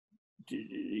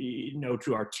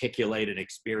articulate an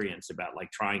experience about, like,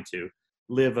 trying to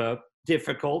live a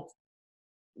difficult,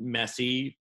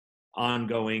 messy,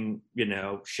 ongoing,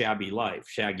 shaggy life,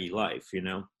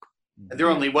 And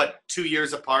they're only 2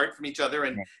 years apart from each other,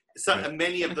 and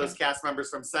many of those cast members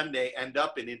from Sunday end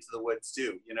up in Into the Woods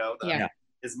too.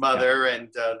 His mother and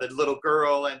the little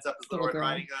girl ends up as Little Red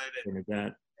Riding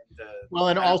Hood.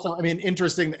 And also, I mean,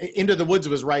 interesting. Into the Woods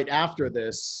was right after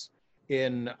this.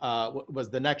 Was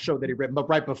the next show that he written, but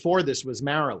right before this was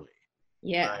Merrily.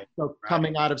 Yeah. Right. So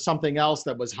coming out of something else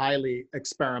that was highly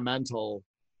experimental,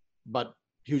 but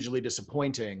hugely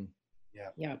disappointing.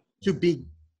 Yeah. To be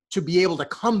able to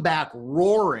come back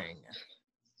roaring,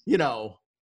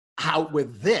 out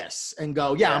with this and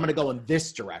go, I'm going to go in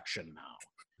this direction now.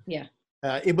 Yeah.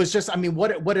 It was just, I mean,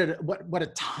 what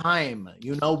a time,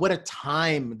 you know, what a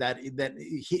time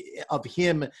of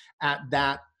him at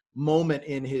that moment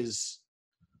in his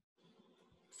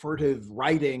furtive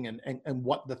writing and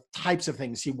what the types of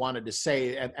things he wanted to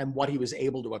say and what he was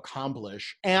able to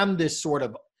accomplish. And this sort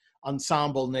of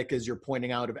ensemble, Nick, as you're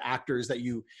pointing out, of actors that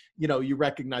you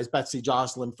recognize Betsy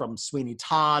Jocelyn from Sweeney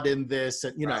Todd in this,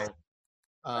 and, you know,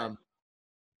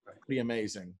 pretty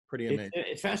amazing.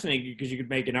 It's fascinating because you could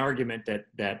make an argument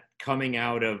that coming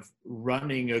out of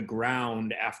running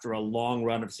aground after a long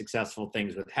run of successful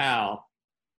things with Hal,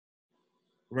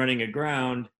 running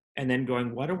aground, and then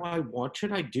going, what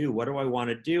should I do? What do I want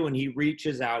to do? And he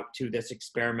reaches out to this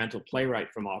experimental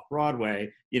playwright from off-Broadway,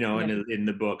 you know, in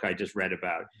the book I just read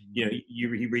about, you know,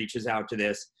 he reaches out to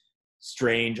this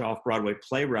strange off-Broadway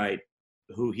playwright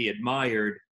who he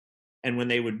admired. And when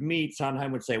they would meet,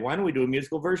 Sondheim would say, why don't we do a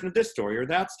musical version of this story or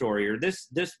that story or this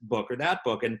book or that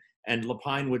book? And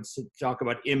Lapine would talk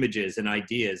about images and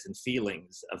ideas and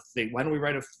feelings of things. Why don't we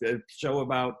write a show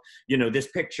about, you know,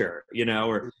 this picture, you know,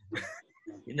 or,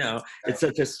 you know, it's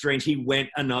such a strange, he went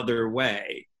another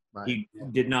way. Right. He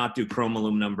did not do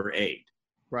Chromolume number 8.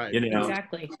 Right. You know?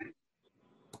 Exactly.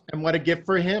 And what a gift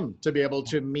for him to be able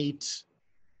to meet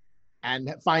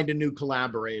and find a new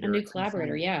collaborator.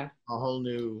 Yeah. A whole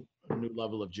new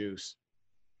level of juice.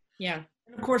 Yeah.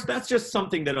 And of course, that's just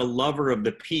something that a lover of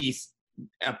the piece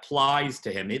applies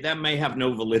to him. That may have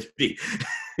no validity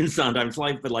in Sondheim's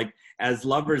life, but like as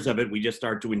lovers of it, we just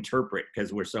start to interpret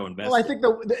because we're so invested. Well, I think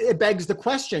it begs the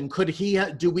question: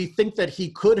 do we think that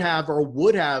he could have or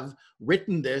would have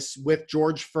written this with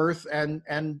George Firth and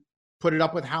put it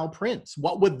up with Hal Prince?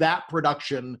 What would that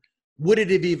production? Would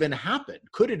it have even happened?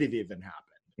 Could it have even happened?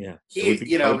 Yeah, so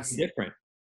you know, different.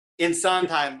 In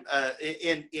Sondheim,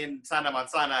 in Sondheim on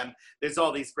Sondheim, there's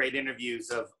all these great interviews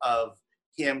of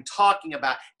him talking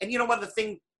about, and you know, one of the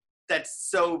things that's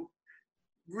so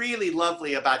really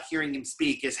lovely about hearing him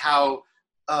speak is how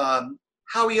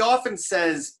he often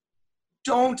says,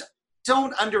 don't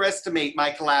underestimate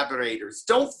my collaborators.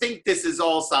 Don't think this is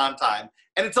all Sondheim.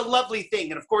 And it's a lovely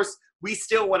thing. And of course, we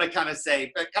still want to kind of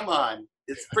say, but come on,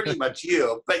 it's pretty much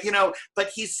you. But, you know, but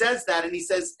he says that, and he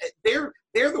says they're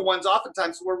the ones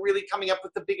oftentimes who are really coming up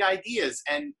with the big ideas.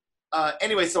 And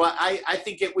anyway, so I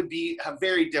think it would be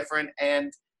very different.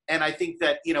 And I think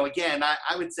that, you know, again,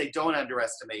 I would say don't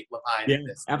underestimate Lapine in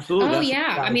this. Absolutely. Oh,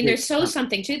 yeah. I mean, there's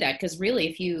something to that, because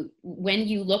really, when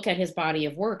you look at his body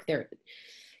of work,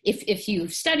 if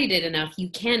you've studied it enough, you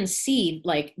can see,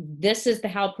 like, this is the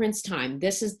Hal Prince time,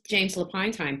 this is James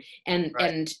Lapine time, and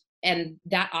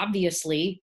that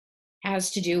obviously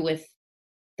has to do with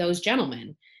those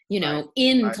gentlemen, you know,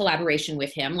 in collaboration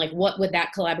with him. Like, what would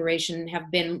that collaboration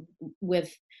have been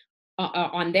with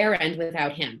on their end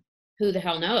without him? Who the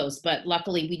hell knows? But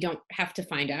luckily, we don't have to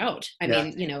find out. I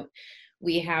mean, you know,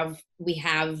 we have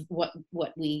what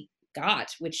we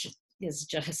got, which is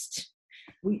just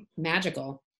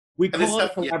magical. We call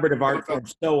it collaborative art form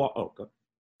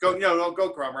Go,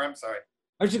 Cromer. I'm sorry.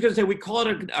 I was just going to say, we call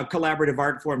it a collaborative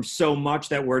art form so much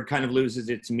that word kind of loses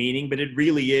its meaning, but it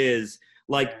really is,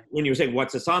 like when you were saying,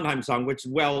 what's a Sondheim song, which,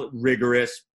 well,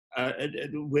 rigorous,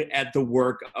 at the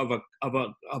work of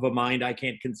a mind. I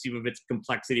can't conceive of its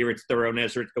complexity or its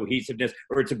thoroughness or its cohesiveness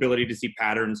or its ability to see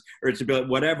patterns or its ability,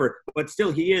 whatever. But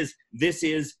still, this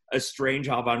is a strange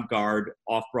avant-garde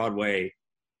off-Broadway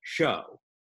show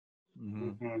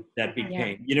that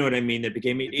became, you know what I mean? That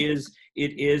became, it is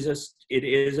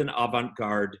an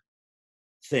avant-garde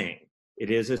thing. It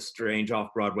is a strange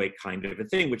off-Broadway kind of a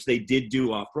thing, which they did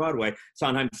do off-Broadway.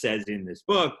 Sondheim says in this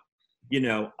book, you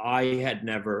know, I had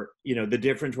never, you know, the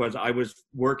difference was I was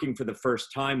working for the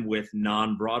first time with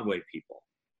non-Broadway people.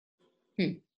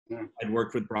 I'd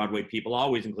worked with Broadway people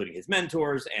always, including his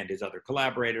mentors and his other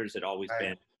collaborators had always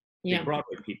been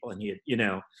Broadway people. And he had, you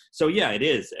know, so yeah, it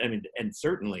is. I mean, and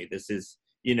certainly this is,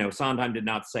 you know, Sondheim did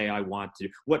not say, I want to.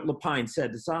 What Lapine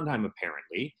said to Sondheim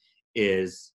apparently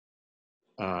is,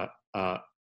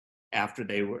 after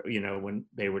they were, you know, when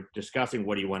they were discussing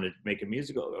what he wanted to make a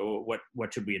musical, or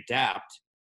what should we adapt,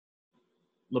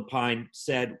 Lapine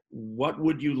said, what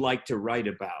would you like to write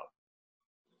about?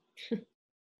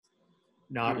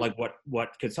 Not like what,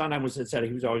 because Sondheim said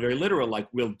he was always very literal, like,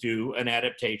 we'll do an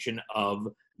adaptation of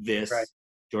this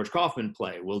George Kaufman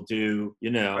play. We'll do,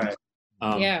 you know.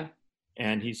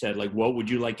 And he said, like, what would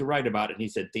you like to write about? And he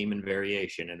said, theme and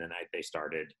variation. And then they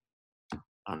started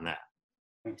on that.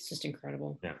 It's just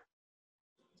incredible. Yeah.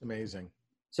 Amazing.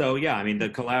 So yeah, I mean, the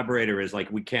collaborator is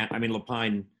like, we can't, I mean,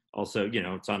 Lapine also, you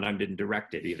know, Sondheim didn't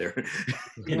direct it either.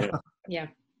 You know? Yeah.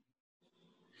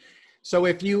 So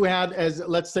if you had,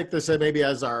 let's take this maybe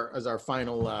as our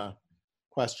final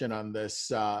question on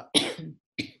this.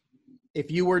 If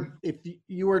you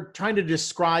were trying to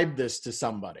describe this to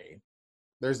somebody,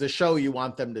 there's a show you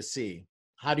want them to see.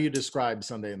 How do you describe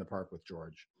Sunday in the Park with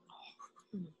George? Oh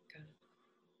my God.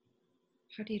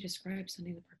 How do you describe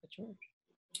Sunday in the Park with George?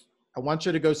 I want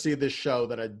you to go see this show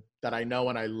that I know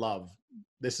and I love.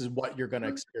 This is what you're going to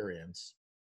experience.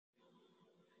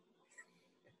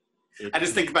 I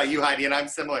just think about you, Heidi, and I'm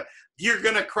similar. You're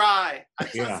gonna cry.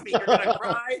 Trust me, you're gonna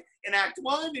cry in Act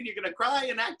 1, and you're gonna cry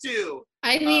in Act 2.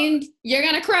 I mean, you're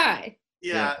gonna cry.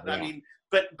 Yeah, I mean,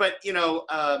 but you know,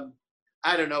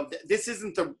 I don't know. This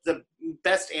isn't the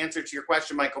best answer to your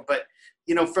question, Michael. But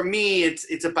you know, for me,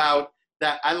 it's about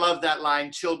that. I love that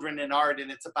line, "Children and art,"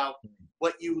 and it's about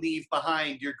what you leave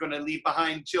behind. You're gonna leave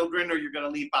behind children, or you're gonna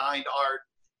leave behind art,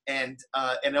 and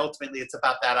ultimately, it's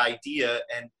about that idea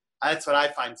and. That's what I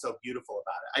find so beautiful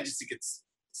about it. I just think it's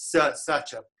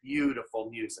such a beautiful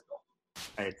musical.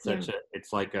 It's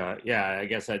it's like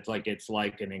it's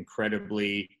like an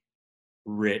incredibly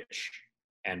rich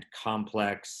and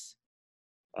complex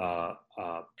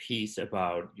piece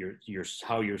about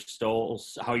how your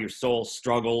soul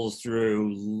struggles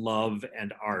through love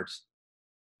and art,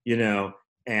 you know,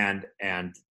 and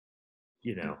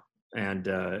you know, and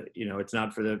you know, it's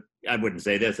not for the. I wouldn't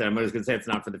say this. I'm just gonna say it's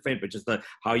not for the faint, but just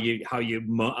how you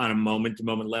on a moment to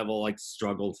moment level like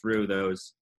struggle through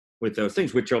those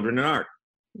things with children and art,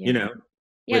 you know,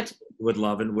 with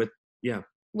love and with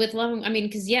love. I mean,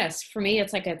 because yes, for me,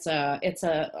 it's like it's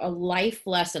a life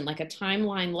lesson, like a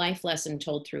timeline life lesson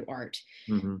told through art.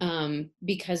 Mm-hmm.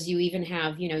 Because you even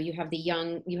have, you know, you have the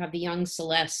young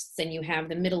Celestes, and you have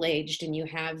the middle aged, and you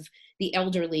have the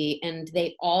elderly, and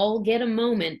they all get a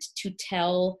moment to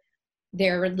tell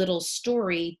their little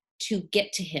story to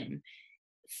get to him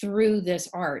through this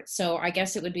art. So I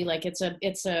guess it would be like it's a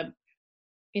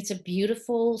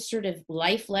beautiful sort of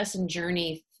life lesson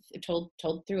journey told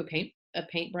through a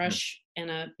paintbrush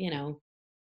and a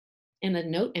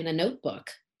notebook,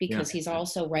 because he's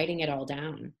also writing it all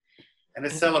down. And a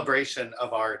celebration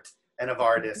of art and of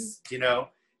artists, you know,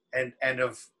 and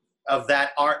of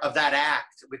that art, of that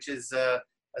act, which is a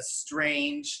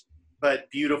strange but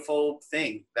beautiful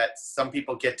thing that some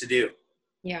people get to do.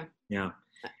 Yeah. Yeah.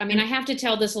 I mean, I have to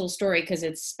tell this little story because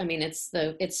it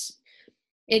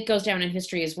goes down in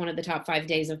history as one of the top 5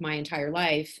 days of my entire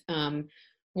life.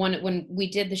 When we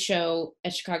did the show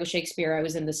at Chicago Shakespeare, I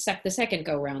was in the second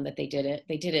go round that they did it.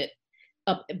 They did it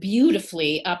up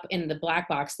beautifully up in the black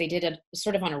box. They did it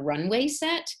sort of on a runway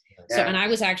set. Yeah. So, and I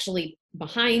was actually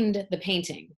behind the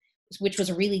painting, which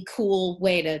was a really cool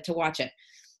way to watch it.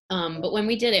 But when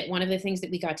we did it, one of the things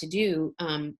that we got to do,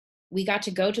 we got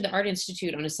to go to the Art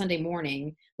Institute on a Sunday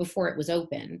morning before it was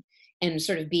open and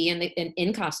sort of be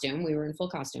in costume. We were in full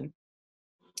costume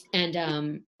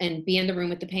and be in the room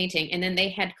with the painting. And then they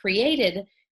had created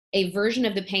a version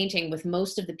of the painting with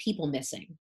most of the people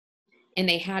missing. And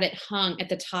they had it hung at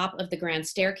the top of the grand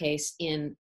staircase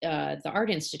in the Art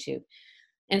Institute.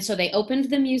 And so they opened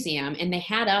the museum and they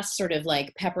had us sort of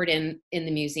like peppered in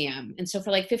the museum. And so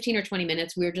for like 15 or 20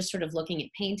 minutes, we were just sort of looking at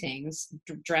paintings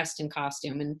dressed in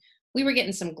costume. And we were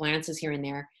getting some glances here and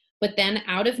there. But then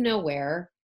out of nowhere,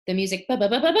 the music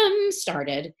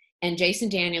started and Jason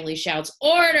Danieley shouts,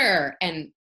 "Order!"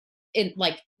 And it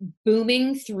like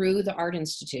booming through the Art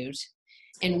Institute.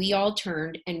 And we all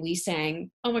turned and we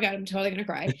sang, oh my God, I'm totally gonna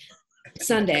cry,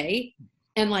 Sunday,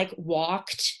 and like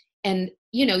walked. And,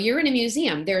 you know, you're in a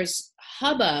museum, there's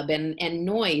hubbub and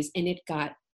noise, and it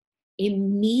got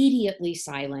immediately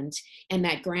silent. And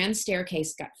that grand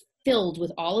staircase got filled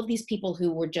with all of these people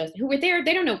who were there.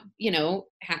 They don't know, you know,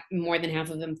 more than half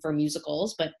of them for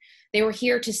musicals, but they were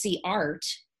here to see art,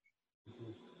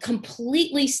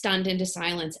 completely stunned into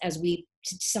silence as we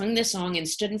sung this song and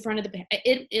stood in front of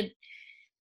it.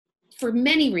 For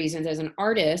many reasons, as an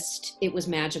artist, it was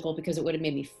magical because it would have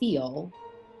made me feel,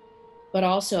 but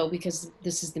also because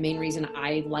this is the main reason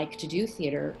I like to do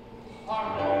theater.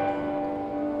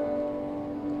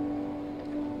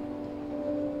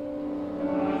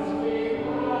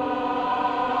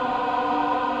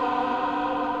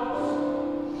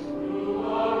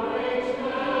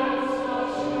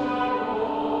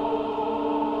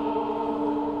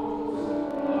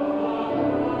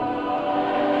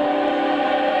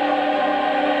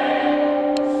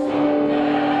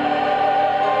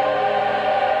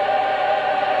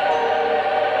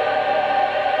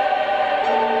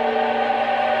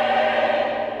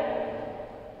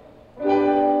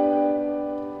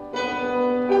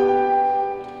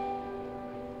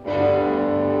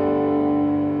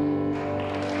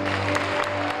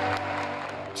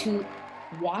 To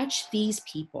watch these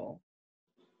people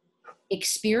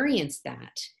experience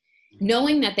that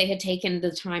knowing that they had taken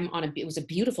the time it was a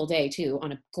beautiful day too,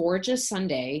 on a gorgeous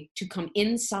Sunday, to come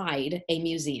inside a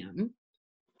museum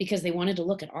because they wanted to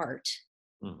look at art.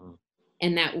 Mm-hmm.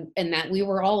 And that we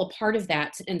were all a part of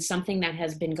that, and something that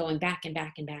has been going back and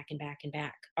back and back and back and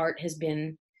back. Art has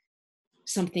been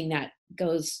something that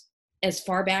goes as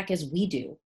far back as we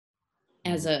do,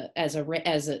 as a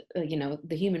you know,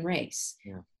 the human race.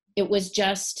 Yeah. It was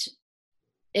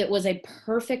a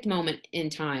perfect moment in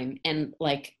time, and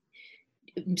like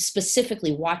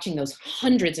specifically watching those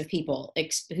hundreds of people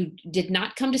who did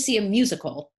not come to see a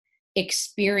musical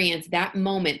experience that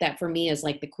moment that for me is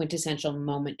like the quintessential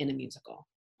moment in a musical.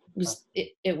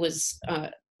 It was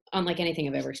unlike anything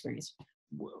I've ever experienced.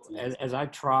 As I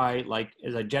try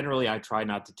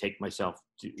not to take myself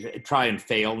try and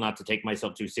fail not to take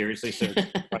myself too seriously, so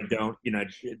I don't, you know,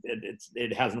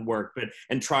 it hasn't worked, but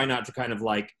and try not to kind of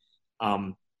like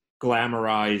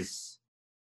glamorize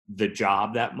the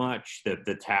job that much,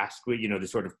 the task, you know, the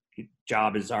sort of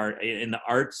job is art in the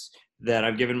arts that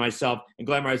I've given myself, and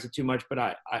glamorize it too much. But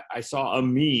I saw a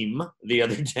meme the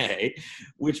other day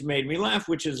which made me laugh,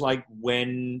 which is like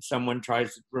when someone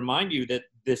tries to remind you that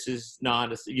this is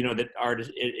not, you know, that art is,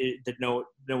 that no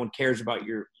one cares about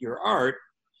your art.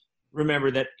 Remember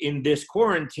that in this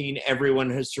quarantine, everyone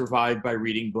has survived by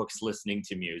reading books, listening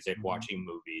to music, watching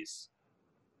movies,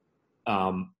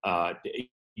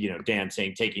 you know,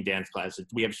 dancing, taking dance classes.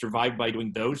 We have survived by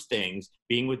doing those things,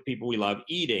 being with people we love,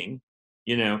 eating,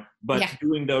 you know, but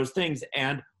doing those things.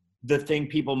 And the thing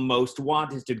people most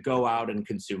want is to go out and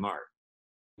consume art.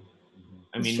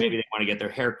 I mean, maybe they want to get their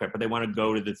hair cut, but they want to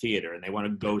go to the theater and they want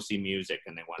to go see music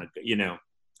and they want to, you know.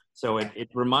 So it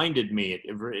reminded me,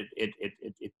 it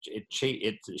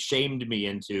shamed me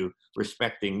into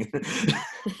respecting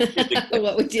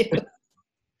what we do.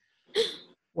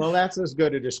 Well, that's as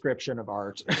good a description of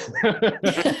art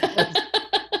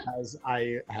as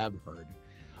I have heard.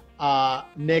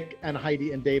 Nick and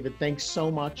Heidi and David, thanks so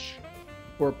much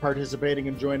for participating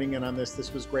and joining in on this.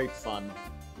 This was great fun.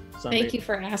 Sunday. Thank you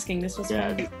for asking. This was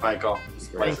fun. Michael.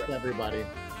 Thanks, everybody.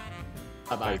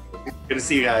 Bye-bye. Good to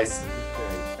see you guys.